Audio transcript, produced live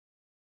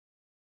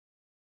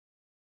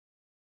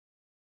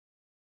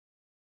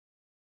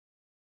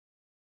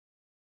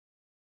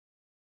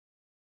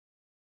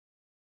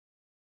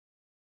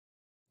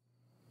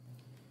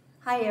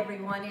Hi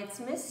everyone, it's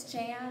Miss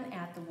Jan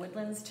at the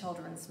Woodlands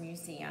Children's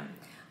Museum.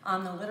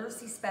 I'm the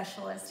literacy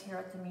specialist here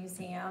at the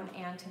museum,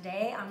 and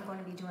today I'm going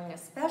to be doing a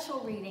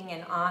special reading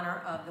in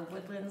honor of the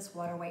Woodlands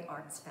Waterway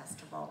Arts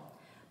Festival.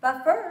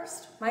 But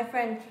first, my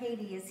friend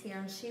Katie is here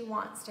and she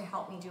wants to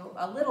help me do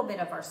a little bit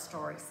of our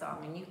story song,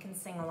 and you can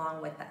sing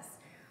along with us.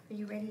 Are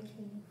you ready,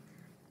 Katie?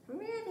 I'm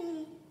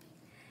ready.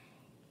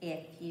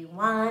 If you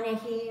want to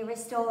hear a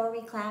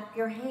story, clap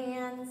your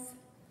hands.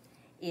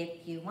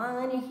 If you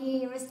want to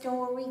hear a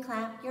story,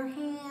 clap your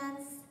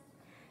hands.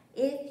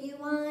 If you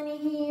want to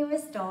hear a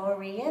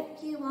story,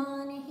 if you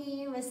want to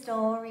hear a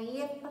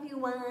story, if you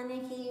want to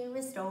hear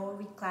a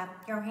story,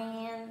 clap your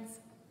hands.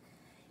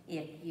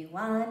 If you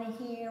want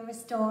to hear a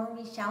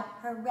story, shout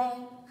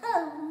hooray,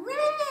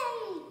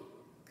 hooray!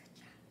 Good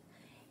job.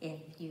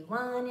 If you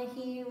want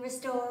to hear a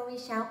story,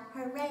 shout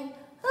hooray,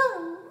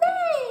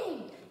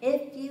 hooray!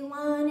 If you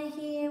want to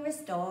hear a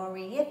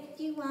story, if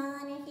you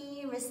want to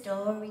hear a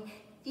story,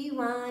 if you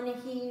want to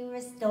hear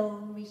a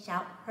story,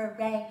 shout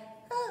hooray,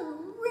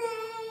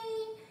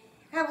 hooray!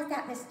 How was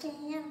that, Miss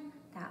Jan?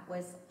 That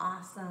was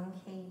awesome,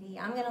 Katie.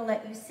 I'm going to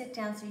let you sit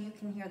down so you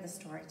can hear the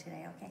story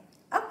today, okay?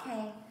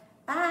 Okay,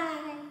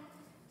 bye.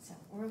 So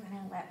we're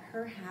going to let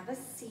her have a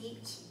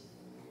seat.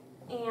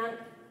 And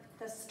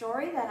the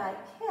story that I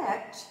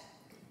picked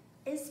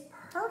is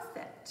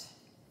perfect.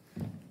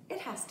 It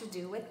has to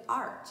do with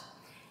art.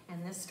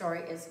 And this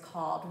story is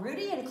called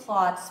Rudy and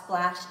Claude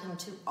Splash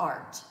into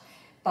Art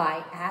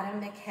by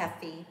Adam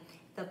McHeffey.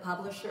 The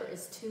publisher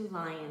is Two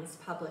Lions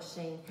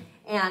Publishing.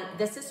 And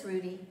this is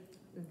Rudy,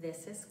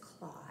 this is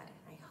Claude.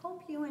 I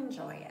hope you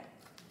enjoy it.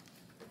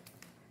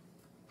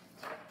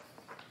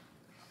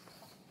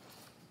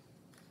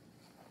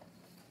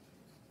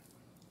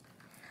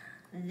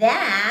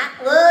 That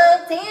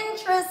looks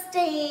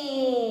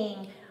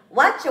interesting.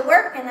 What you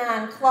working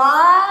on,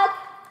 Claude?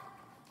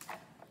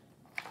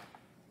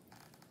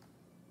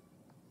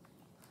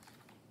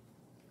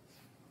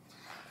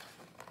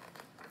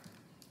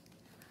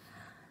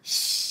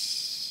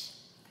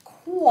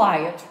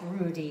 Quiet,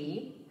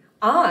 Rudy.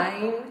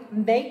 I'm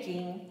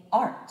making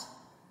art.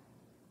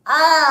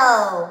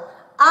 Oh,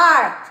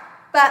 art.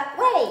 But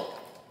wait,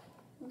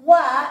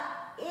 what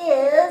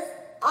is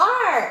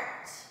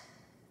art?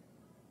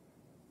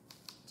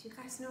 Do you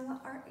guys know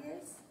what art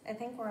is? I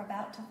think we're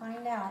about to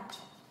find out.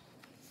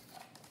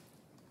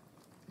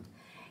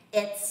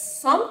 It's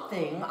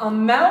something a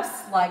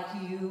mouse like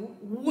you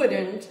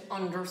wouldn't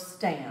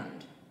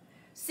understand.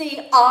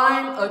 See,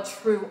 I'm a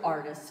true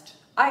artist.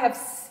 I have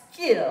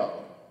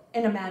skill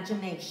and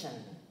imagination.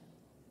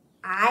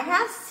 I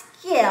have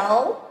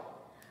skill.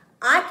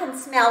 I can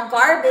smell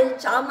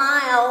garbage a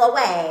mile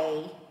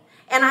away.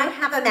 And I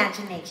have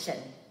imagination.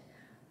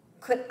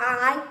 Could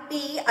I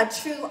be a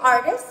true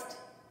artist?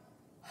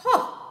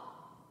 Huh,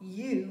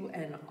 you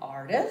an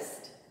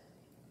artist?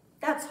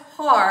 That's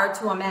hard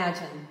to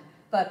imagine,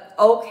 but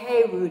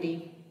okay,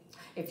 Rudy,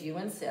 if you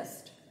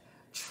insist.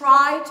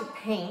 Try to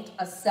paint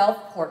a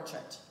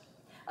self-portrait.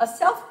 A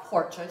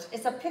self-portrait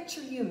is a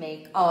picture you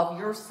make of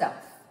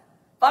yourself.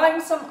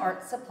 Find some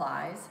art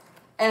supplies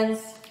and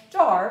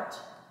start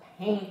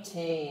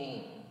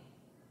painting.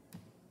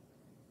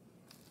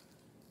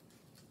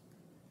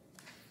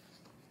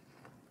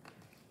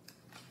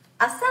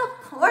 A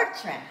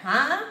self-portrait,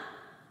 huh?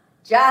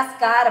 Just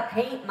gotta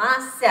paint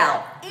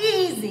myself.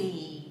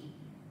 Easy.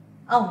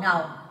 Oh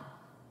no,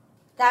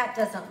 that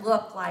doesn't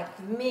look like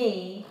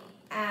me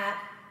at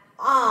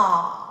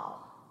all.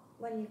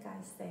 What do you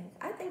guys think?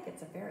 I think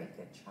it's a very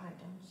good try,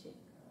 don't you?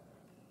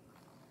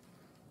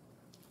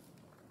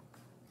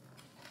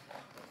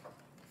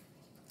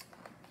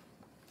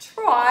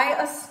 Try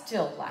a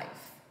still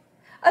life.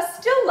 A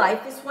still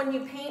life is when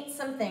you paint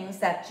some things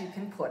that you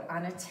can put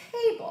on a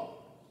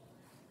table,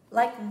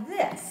 like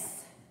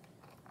this.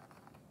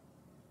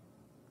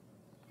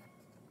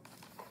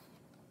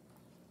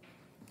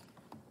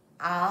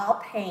 I'll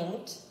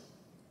paint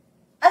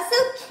a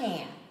soup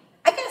can.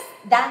 I guess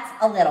that's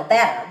a little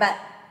better, but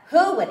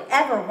who would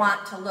ever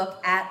want to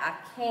look at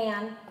a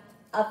can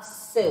of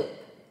soup?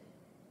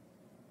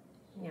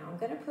 Now I'm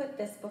going to put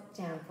this book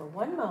down for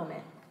one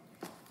moment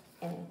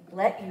and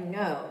let you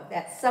know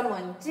that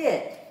someone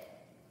did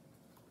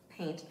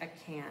paint a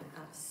can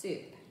of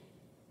soup.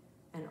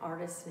 An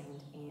artist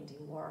named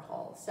Andy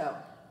Warhol. So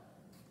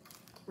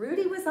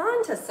Rudy was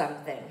on to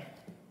something.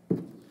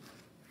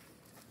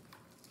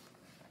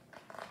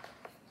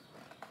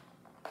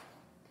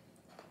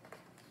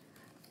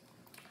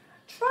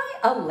 Try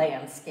a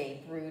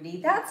landscape,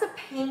 Rudy. That's a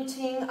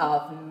painting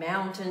of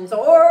mountains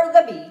or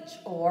the beach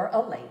or a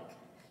lake.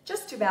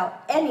 Just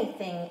about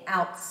anything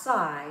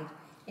outside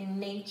in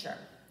nature.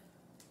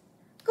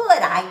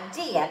 Good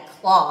idea,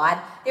 Claude.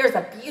 There's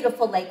a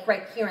beautiful lake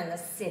right here in the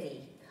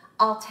city.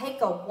 I'll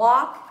take a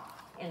walk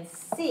and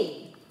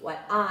see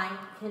what I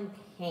can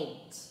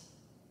paint.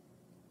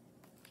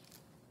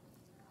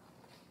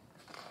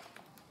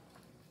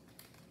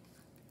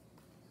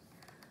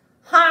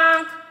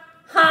 Honk,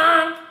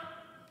 honk.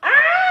 Ah!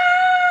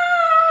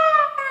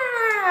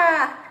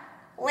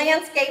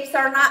 Landscapes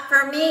are not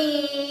for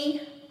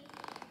me.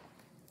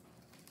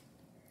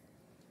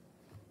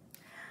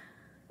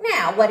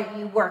 Now, what are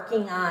you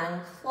working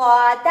on,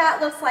 Claude? That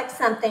looks like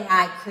something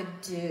I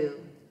could do.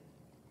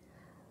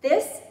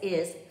 This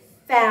is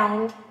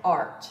found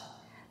art.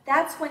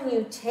 That's when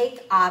you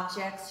take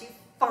objects you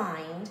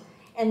find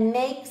and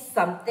make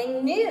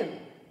something new.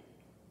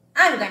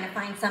 I'm going to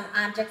find some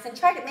objects and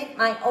try to make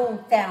my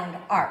own found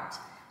art.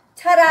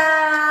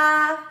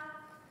 Ta-da!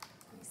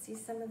 Let me see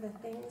some of the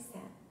things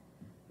that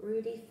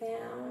Rudy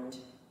found.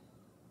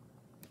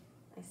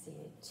 I see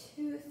a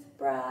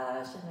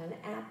toothbrush and an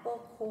apple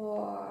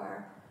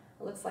core.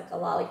 It looks like a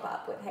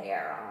lollipop with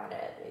hair on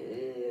it.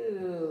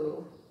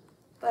 Ooh.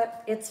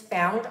 But it's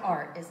found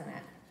art, isn't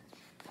it?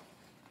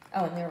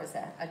 Oh, and there was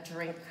a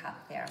drink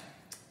cup there.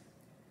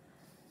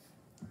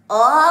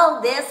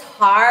 All this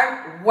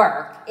hard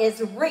work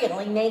is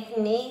really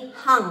making me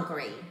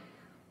hungry.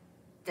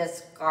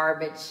 This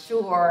garbage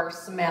sure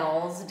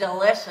smells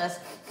delicious.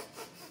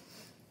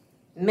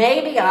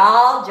 Maybe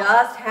I'll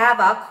just have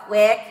a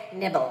quick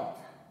nibble.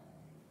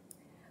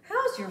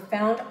 How's your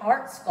found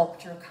art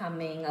sculpture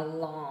coming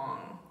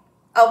along?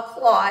 Oh,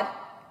 Claude,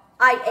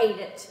 I ate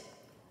it.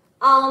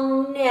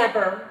 I'll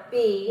never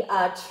be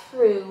a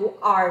true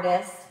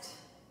artist.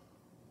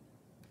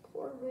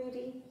 Poor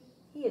Rudy.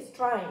 He is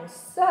trying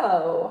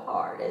so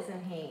hard,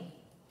 isn't he?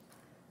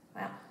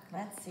 Well,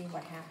 let's see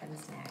what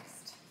happens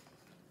next.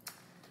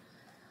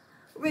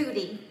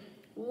 Rudy,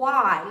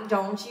 why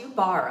don't you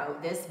borrow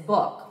this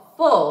book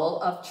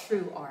full of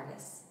true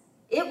artists?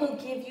 It will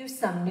give you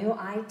some new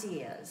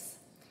ideas.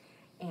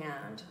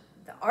 And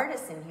the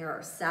artists in here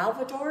are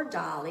Salvador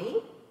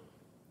Dali,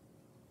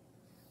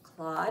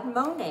 Claude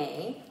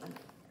Monet,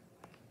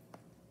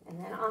 and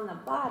then on the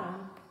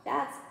bottom,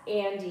 that's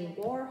Andy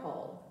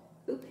Warhol,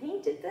 who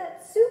painted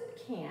that soup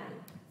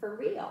can for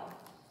real.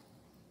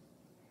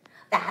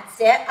 That's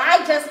it.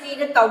 I just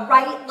needed the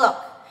right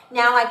look.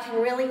 Now I can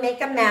really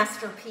make a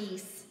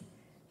masterpiece.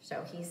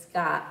 So he's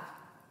got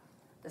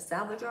the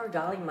Salvador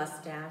Dali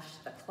mustache,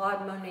 the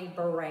Claude Monet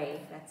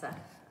beret, that's a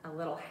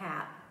little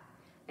hat,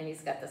 and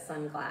he's got the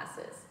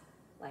sunglasses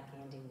like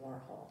Andy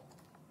Warhol.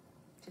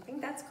 Do you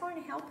think that's going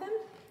to help him?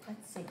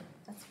 Let's see.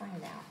 Let's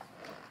find out.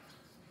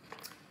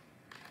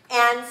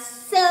 And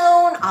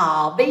soon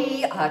I'll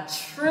be a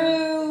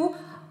true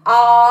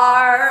SPLAT.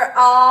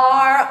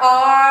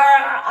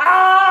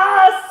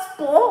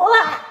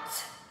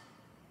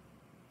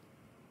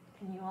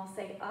 Can you all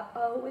say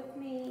uh-oh with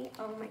me?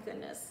 Oh my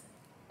goodness.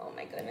 Oh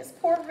my goodness.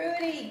 Poor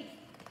Rudy.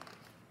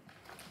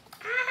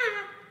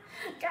 Ah!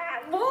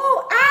 God,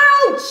 whoa,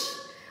 ouch!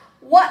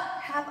 What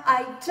have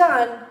I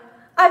done?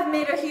 I've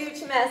made a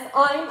huge mess.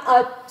 I'm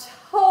a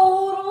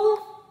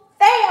total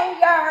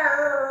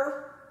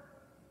failure.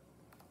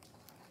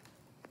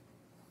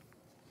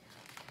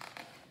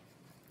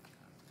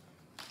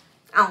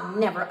 I'll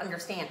never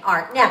understand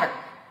art. Never.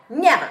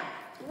 Never.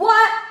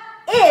 What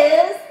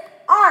is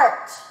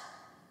art?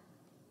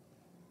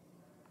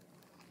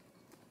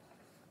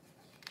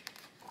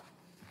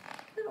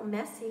 A little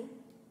messy,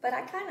 but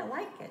I kind of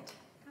like it.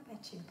 How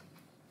about you?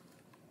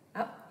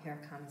 Oh, here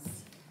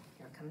comes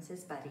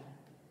his buddy.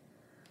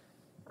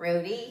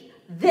 Rudy,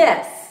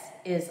 this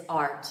is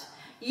art.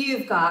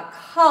 You've got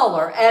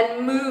color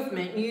and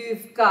movement.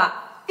 You've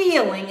got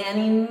feeling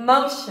and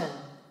emotion.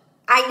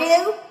 I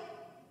do?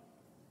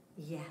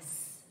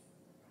 Yes.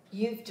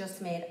 You've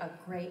just made a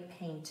great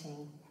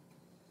painting.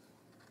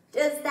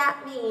 Does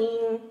that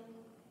mean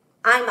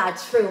I'm a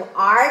true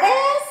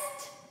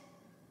artist?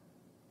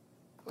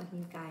 What do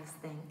you guys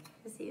think?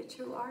 Is he a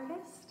true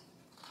artist?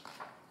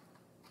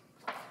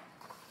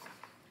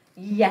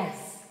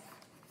 Yes.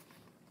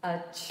 A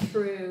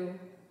true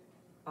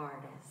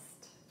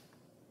artist.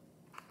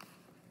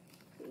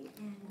 The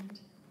end.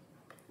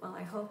 Well,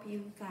 I hope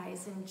you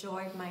guys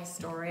enjoyed my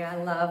story. I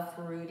love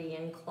Rudy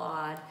and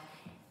Claude.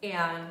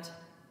 And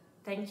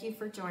thank you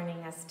for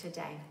joining us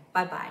today.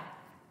 Bye-bye.